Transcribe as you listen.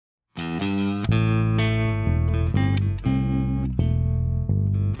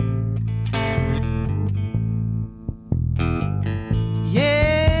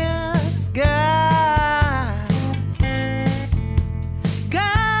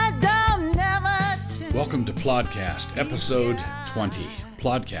Welcome to Plodcast, episode 20.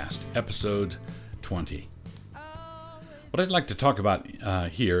 Plodcast, episode 20. What I'd like to talk about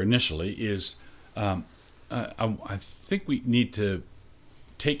here initially is I think we need to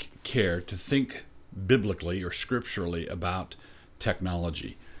take care to think biblically or scripturally about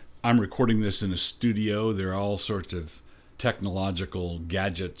technology. I'm recording this in a studio. There are all sorts of technological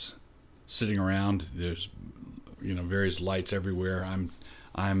gadgets sitting around. There's various lights everywhere.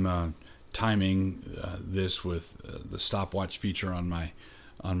 I'm timing this with the stopwatch feature on my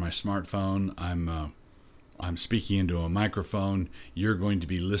smartphone. I'm speaking into a microphone. You're going to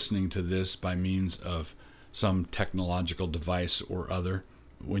be listening to this by means of some technological device or other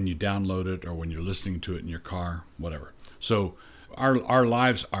when you download it or when you're listening to it in your car, whatever. So our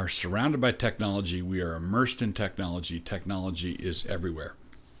lives are surrounded by technology. We are immersed in technology. Technology is everywhere.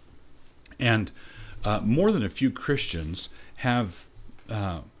 And more than a few Christians have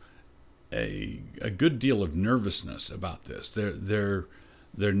a good deal of nervousness about this. They're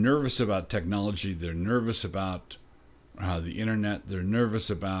nervous about technology. They're nervous about the internet. They're nervous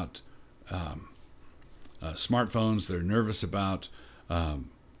about smartphones. They're nervous about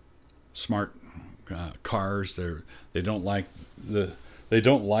smart cars. They don't like the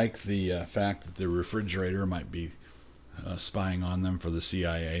fact that the refrigerator might be spying on them for the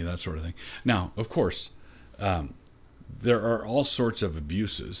CIA, that sort of thing. Now, of course, there are all sorts of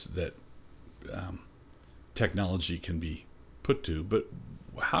abuses that technology can be put to, but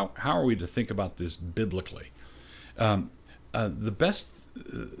how are we to think about this biblically? The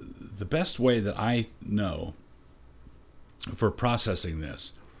best way that I know for processing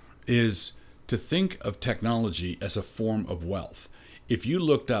this is to think of technology as a form of wealth. If you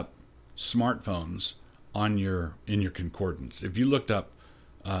looked up smartphones in your concordance, if you looked up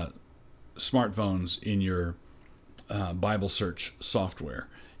smartphones in your Bible search software,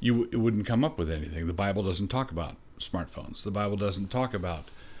 it wouldn't come up with anything. The Bible doesn't talk about smartphones. The Bible doesn't talk about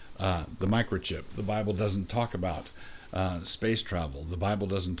the microchip. The Bible doesn't talk about space travel. The Bible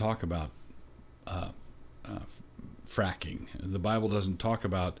doesn't talk about fracking. The Bible doesn't talk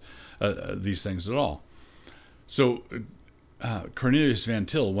about these things at all. So Cornelius Van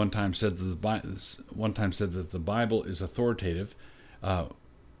Til one time said that the Bible is authoritative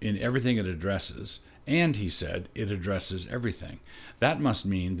in everything it addresses. And he said it addresses everything. That must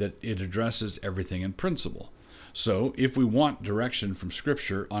mean that it addresses everything in principle. So if we want direction from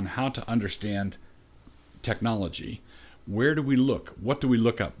Scripture on how to understand technology, where do we look? What do we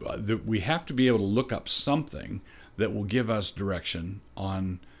look up? We have to be able to look up something that will give us direction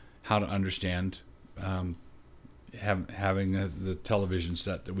on how to understand having the television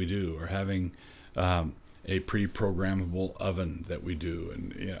set that we do, or having a pre-programmable oven that we do,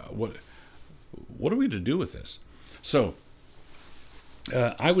 and what are we to do with this? So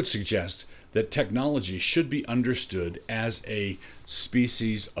I would suggest that technology should be understood as a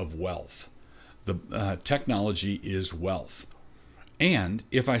species of wealth. The technology is wealth. And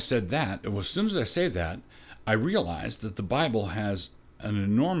if I said that, as soon as I say that, I realize that the Bible has an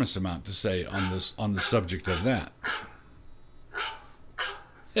enormous amount to say on the subject of that.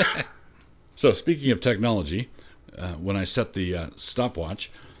 So speaking of technology, when I set the stopwatch,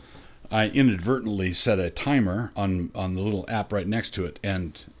 I inadvertently set a timer on the little app right next to it,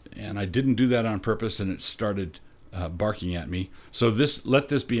 and I didn't do that on purpose, and it started barking at me. So let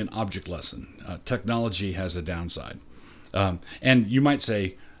this be an object lesson. Technology has a downside. And you might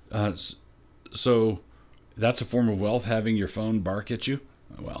say, so that's a form of wealth, having your phone bark at you?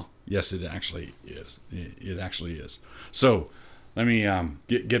 Well, yes, it actually is. It actually is. So let me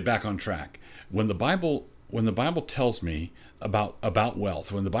get back on track. When the Bible tells me about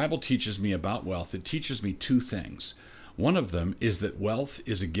wealth, when the Bible teaches me about wealth, it teaches me two things. One of them is that wealth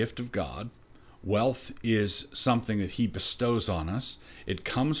is a gift of God. Wealth is something that He bestows on us. It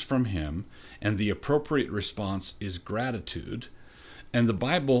comes from Him, and the appropriate response is gratitude. And the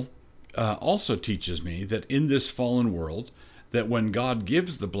Bible also teaches me that in this fallen world, that when God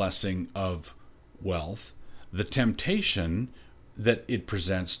gives the blessing of wealth, the temptation that it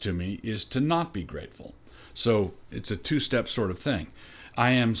presents to me is to not be grateful. So it's a two-step sort of thing.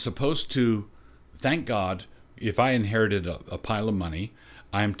 I am supposed to thank God. If I inherited a pile of money,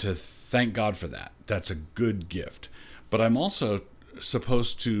 I'm to thank God for that. That's a good gift. But I'm also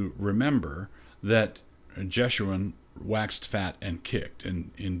supposed to remember that Jeshurun waxed fat and kicked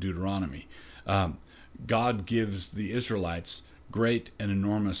in Deuteronomy. God gives the Israelites great and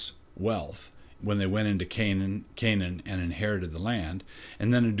enormous wealth when they went into Canaan and inherited the land.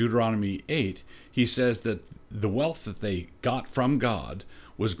 And then in Deuteronomy 8, he says that the wealth that they got from God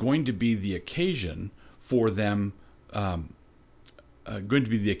was going to be the occasion for them going to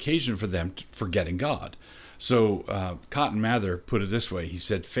be the occasion for them forgetting God. So Cotton Mather put it this way. He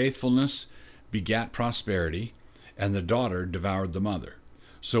said, faithfulness begat prosperity, and the daughter devoured the mother.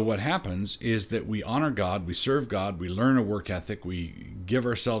 So what happens is that we honor God, we serve God, we learn a work ethic, we give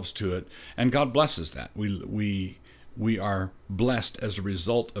ourselves to it, and God blesses that. We are blessed as a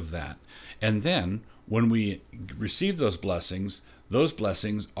result of that. And then when we receive those blessings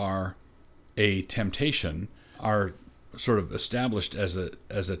are a temptation, are sort of established as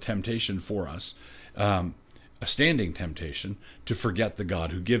a temptation for us, a standing temptation to forget the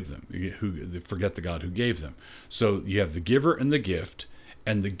God who gave them. So you have the giver and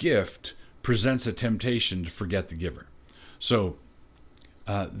the gift presents a temptation to forget the giver. So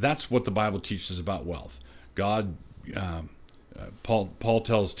that's what the Bible teaches about wealth. God, Paul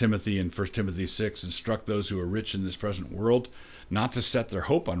tells Timothy in 1 Timothy 6, instruct those who are rich in this present world not to set their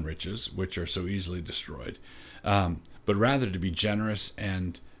hope on riches, which are so easily destroyed, but rather to be generous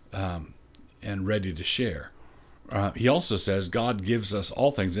and ready to share. He also says God gives us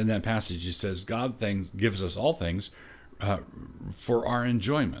all things. In that passage, he says God gives us all things for our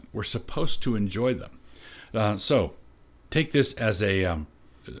enjoyment. We're supposed to enjoy them. So take this as I'm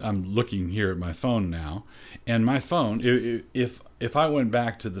looking here at my phone now, and my phone, if I went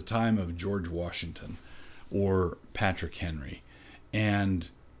back to the time of George Washington or Patrick Henry, and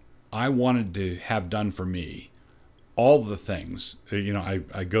I wanted to have done for me all the things,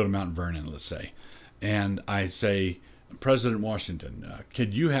 I go to Mount Vernon, let's say, and I say, President Washington,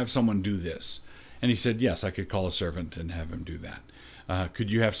 could you have someone do this? And he said, yes, I could call a servant and have him do that.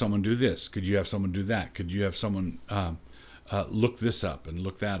 Could you have someone do this? Could you have someone do that? Could you have someone look this up and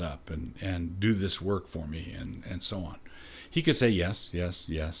look that up and do this work for me and so on? He could say yes, yes,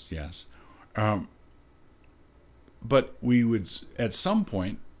 yes, yes. But we would, at some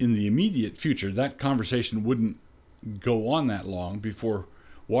point in the immediate future, that conversation wouldn't go on that long before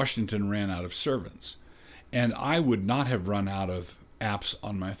Washington ran out of servants. And I would not have run out of apps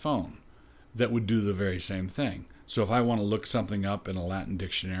on my phone that would do the very same thing. So if I want to look something up in a Latin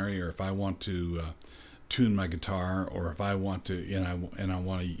dictionary, or if I want to tune my guitar, or if I want to, and I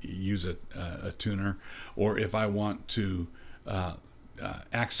want to use a tuner, or if I want to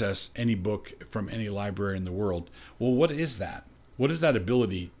access any book from any library in the world, well, what is that? What is that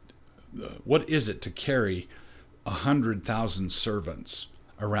ability? What is it to carry 100,000 servants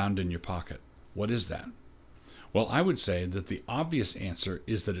around in your pocket? What is that? Well, I would say that the obvious answer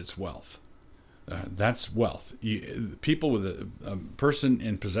is that it's wealth. That's wealth. People with a person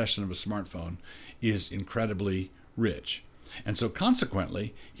in possession of a smartphone is incredibly rich. And so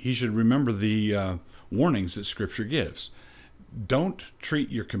consequently, he should remember the warnings that Scripture gives. Don't treat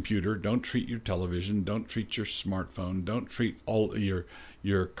your computer, don't treat your television, don't treat your smartphone, don't treat all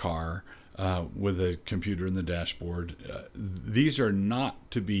your car with a computer in the dashboard. These are not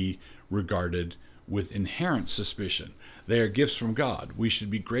to be regarded with inherent suspicion. They are gifts from God. We should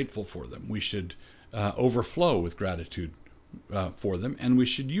be grateful for them. We should overflow with gratitude for them, and we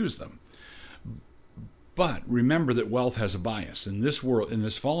should use them. But remember that wealth has a bias. In this world, in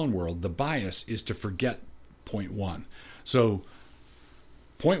this fallen world, the bias is to forget point one. So,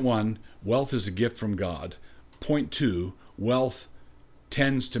 point one, wealth is a gift from God. Point two, wealth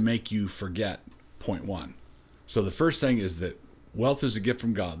tends to make you forget point one. So the first thing is that wealth is a gift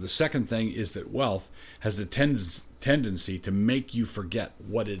from God. The second thing is that wealth has a tendency to make you forget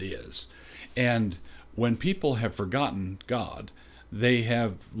what it is. And when people have forgotten God, they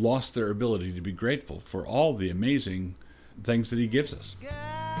have lost their ability to be grateful for all the amazing things that He gives us.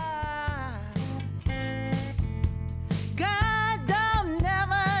 God don't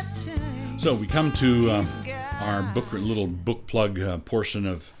never change. So we come to our little book plug portion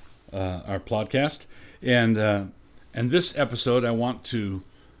of our podcast. And this episode, I want to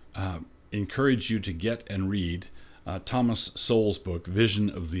encourage you to get and read Thomas Sowell's book, Vision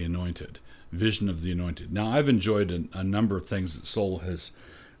of the Anointed. Vision of the Anointed. Now, I've enjoyed a number of things that Sowell has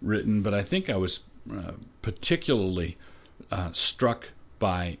written, but I think I was particularly struck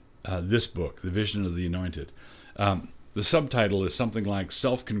by this book, The Vision of the Anointed. The subtitle is something like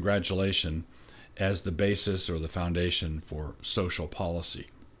Self-Congratulation as the Basis or the Foundation for Social Policy.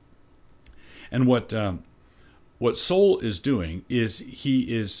 And what Sowell is doing is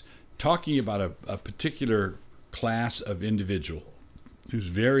he is talking about a particular class of individual who's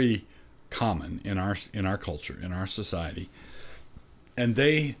very common in our culture, in our society, and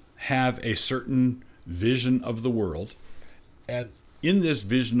they have a certain vision of the world. And in this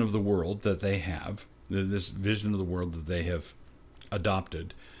vision of the world that they have, this vision of the world that they have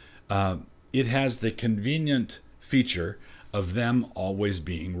adopted, it has the convenient feature of them always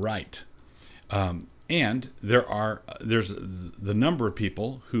being right. And there's the number of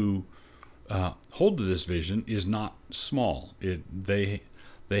people who hold to this vision is not small. They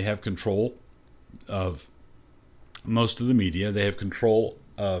have control of most of the media. They have control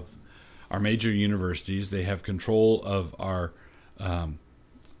of our major universities. They have control of our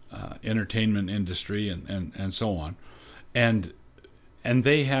entertainment industry and so on. And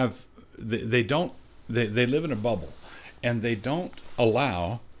they live in a bubble, and they don't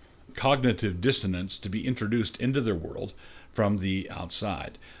allow cognitive dissonance to be introduced into their world from the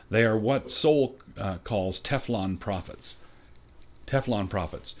outside. They are what Sowell calls Teflon prophets. Teflon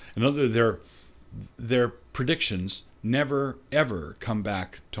prophets. In other words, their predictions never ever come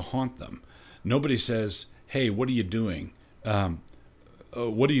back to haunt them. Nobody says, "Hey, what are you doing?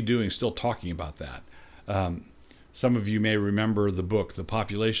 What are you doing? Still talking about that?" Some of you may remember the book, The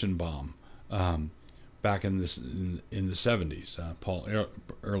Population Bomb, back in the 70s. Paul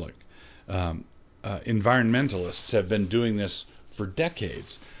Ehrlich. Environmentalists have been doing this for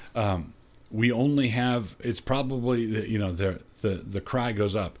decades. We only have. It's probably the cry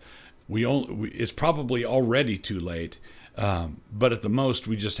goes up. It's probably already too late, but at the most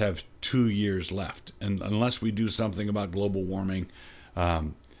we just have 2 years left, and unless we do something about global warming,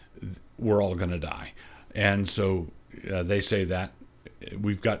 we're all going to die. And so they say that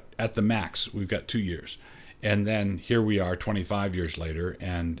we've got, at the max, we've got 2 years, and then here we are 25 years later,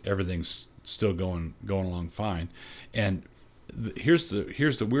 and everything's still going along fine. And here's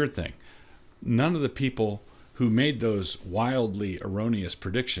the weird thing: none of the people who made those wildly erroneous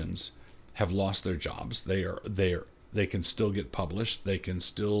predictions have lost their jobs. They can still get published. They can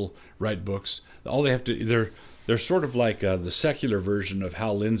still write books. All they have to they're sort of like the secular version of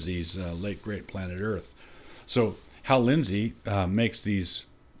Hal Lindsey's late great Planet Earth. So Hal Lindsey makes these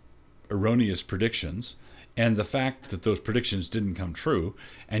erroneous predictions, and the fact that those predictions didn't come true,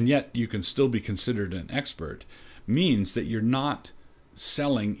 and yet you can still be considered an expert, means that you're not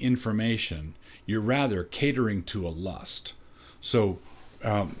selling information. You're rather catering to a lust. So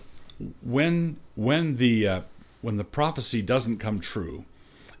when the prophecy doesn't come true,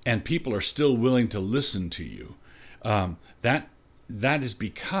 and people are still willing to listen to you, that is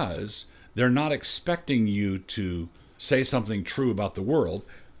because they're not expecting you to say something true about the world.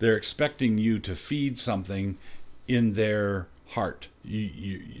 They're expecting you to feed something in their heart.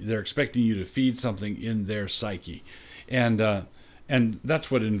 They're expecting you to feed something in their psyche, and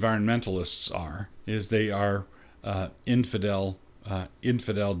that's what environmentalists are. Is they are infidel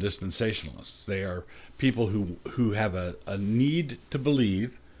dispensationalists. They are people who have a need to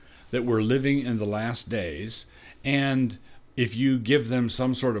believe that we're living in the last days, and if you give them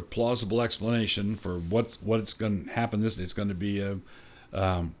some sort of plausible explanation for what's going to happen, it's going to be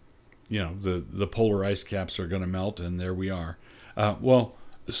the polar ice caps are going to melt, and there we are. Well,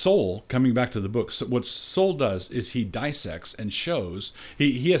 Sowell, coming back to the book, so what Sowell does is he dissects and shows.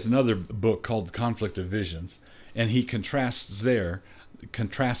 He has another book called The Conflict of Visions, and he contrasts there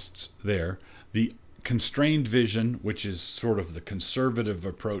the constrained vision, which is sort of the conservative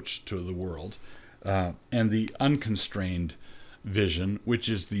approach to the world, and the unconstrained vision, which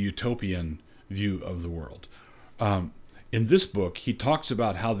is the utopian view of the world. In this book, he talks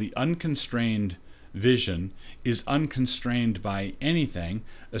about how the unconstrained vision is unconstrained by anything,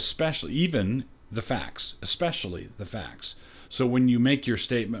 especially the facts. So when you make your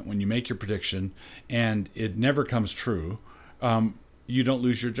statement, when you make your prediction, and it never comes true, you don't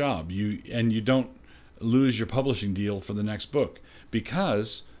lose your job. You don't lose your publishing deal for the next book,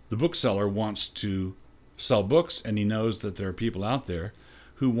 because the bookseller wants to sell books, and he knows that there are people out there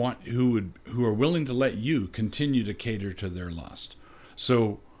who are willing to let you continue to cater to their lust.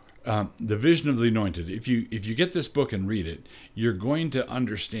 So the vision of the Anointed, if you get this book and read it, you're going to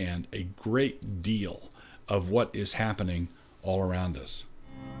understand a great deal of what is happening all around us.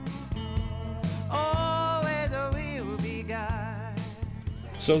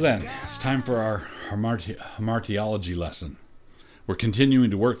 So then, it's time for our hamartiology lesson. We're continuing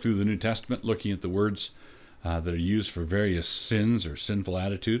to work through the New Testament, looking at the words that are used for various sins or sinful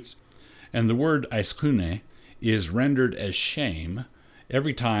attitudes. And the word Aischune is rendered as shame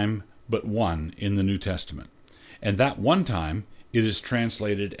every time but one in the New Testament. And that one time, it is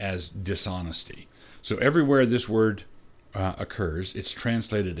translated as dishonesty. So everywhere this word occurs, it's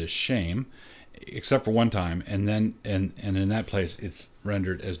translated as shame, except for one time, and in that place it's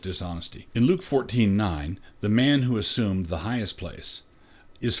rendered as dishonesty. In Luke 14:9, the man who assumed the highest place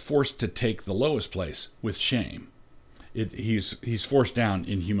is forced to take the lowest place with shame. He's forced down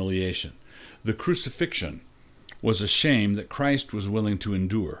in humiliation. The crucifixion was a shame that Christ was willing to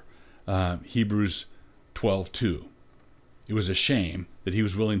endure. Hebrews 12:2. It was a shame that he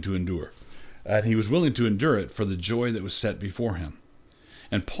was willing to endure. And he was willing to endure it for the joy that was set before him.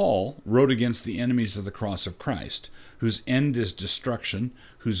 And Paul wrote against the enemies of the cross of Christ, whose end is destruction,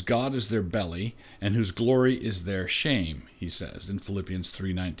 whose God is their belly, and whose glory is their shame, he says in Philippians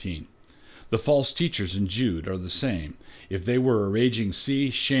 3:19. The false teachers in Jude are the same. If they were a raging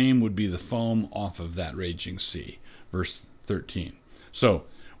sea, shame would be the foam off of that raging sea. Verse 13. So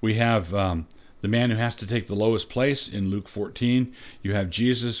we have the man who has to take the lowest place in Luke 14. You have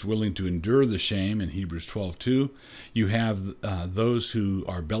Jesus willing to endure the shame in Hebrews 12:2. You have those who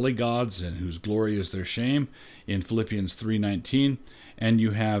are belly gods and whose glory is their shame in Philippians 3:19. And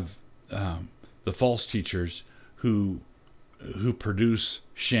you have the false teachers who produce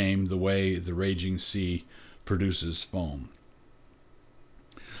shame the way the raging sea produces foam.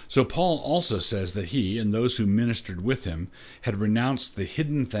 So Paul also says that he and those who ministered with him had renounced the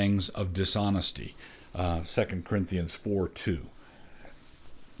hidden things of dishonesty. 2 Corinthians 4:2.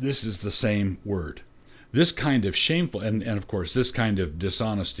 This is the same word. This kind of shameful, and of course this kind of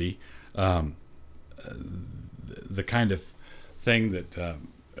dishonesty, the kind of thing that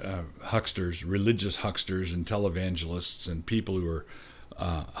hucksters, religious hucksters and televangelists and people who are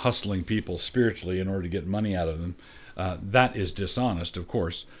hustling people spiritually in order to get money out of them, that is dishonest, of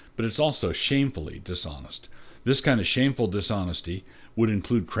course, but it's also shamefully dishonest. This kind of shameful dishonesty would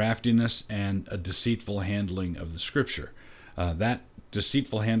include craftiness and a deceitful handling of the Scripture. That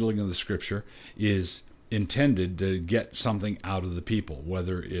deceitful handling of the Scripture is intended to get something out of the people,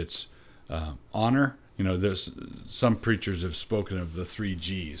 whether it's honor. There's some preachers have spoken of the 3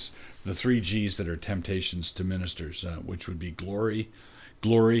 G's, the 3 G's that are temptations to ministers, which would be glory,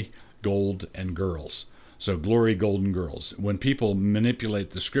 gold, and girls. So glory, gold, and girls. When people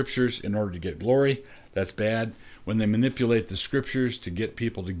manipulate the Scriptures in order to get glory, that's bad. When they manipulate the Scriptures to get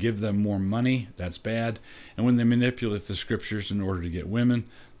people to give them more money, that's bad. And when they manipulate the Scriptures in order to get women,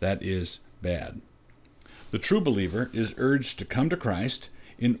 that is bad. The true believer is urged to come to Christ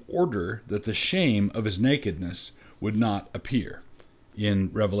in order that the shame of his nakedness would not appear.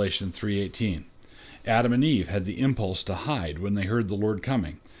 In Revelation 3:18, Adam and Eve had the impulse to hide when they heard the Lord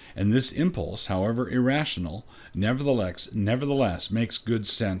coming, and this impulse, however irrational, nevertheless makes good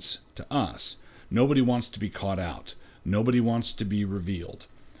sense to us. Nobody wants to be caught out. Nobody wants to be revealed.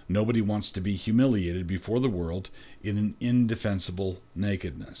 Nobody wants to be humiliated before the world in an indefensible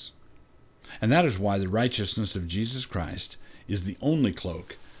nakedness. And that is why the righteousness of Jesus Christ is the only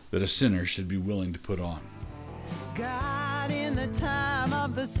cloak that a sinner should be willing to put on. God in the time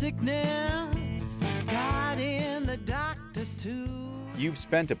of the sickness, God in the doctor too. You've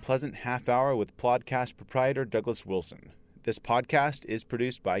spent a pleasant half hour with Plodcast proprietor Douglas Wilson. This podcast is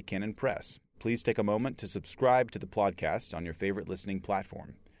produced by Canon Press. Please take a moment to subscribe to the Plodcast on your favorite listening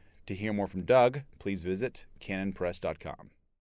platform. To hear more from Doug, please visit canonpress.com.